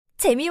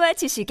재미와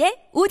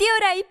지식의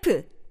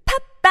오디오라이프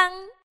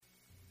팝빵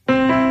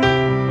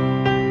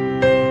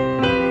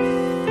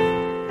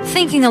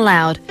Thinking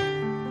Aloud.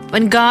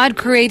 When God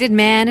created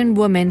man and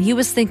woman, he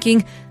was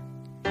thinking,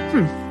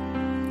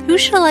 who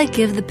shall I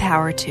give the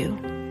power to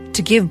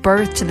give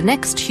birth to the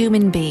next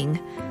human being?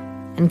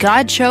 And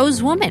God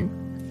chose woman.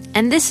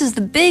 And this is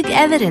the big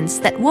evidence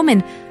that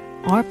women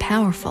are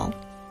powerful.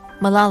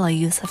 Malala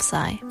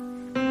Yousafzai.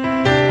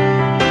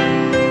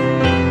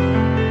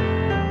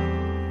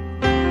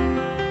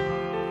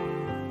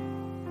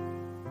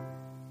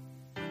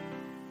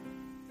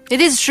 It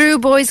is true,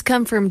 boys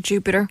come from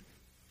Jupiter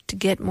to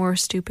get more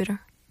stupider.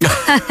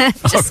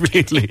 Oh,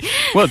 really?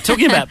 Well,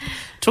 talking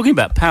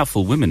about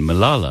powerful women,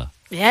 Malala.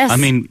 Yes. I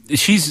mean,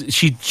 she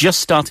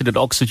just started at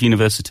Oxford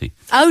University.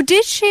 Oh,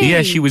 did she?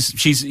 Yeah, she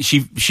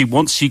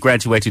once she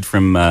graduated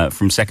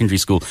from secondary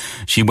school,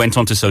 she went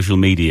onto social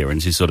media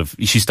and she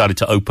started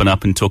to open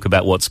up and talk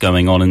about what's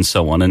going on and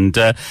so on. And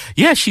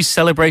she's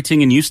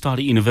celebrating a new start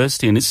at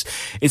university. And it's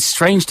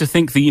strange to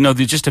think that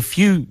that just a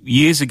few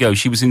years ago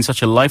she was in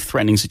such a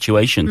life-threatening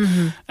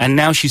situation, and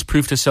now she's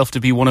proved herself to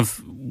be one of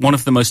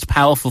the most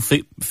powerful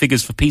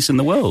figures for peace in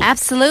the world.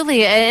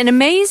 Absolutely. An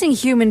amazing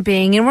human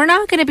being. And we're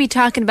not going to be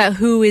talking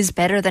about who is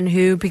better than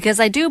who, because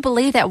I do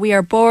believe that we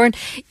are born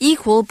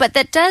equal, but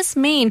that does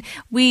mean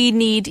we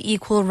need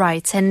equal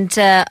rights. And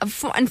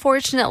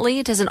unfortunately,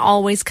 it doesn't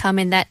always come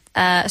in that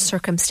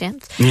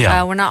circumstance.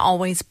 Yeah. We're not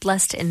always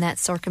blessed in that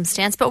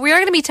circumstance. But we are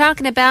going to be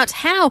talking about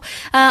how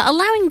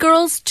allowing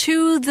girls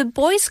to the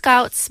Boy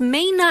Scouts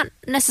may not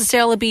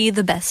necessarily be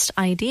the best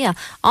idea.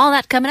 All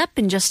that coming up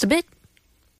in just a bit.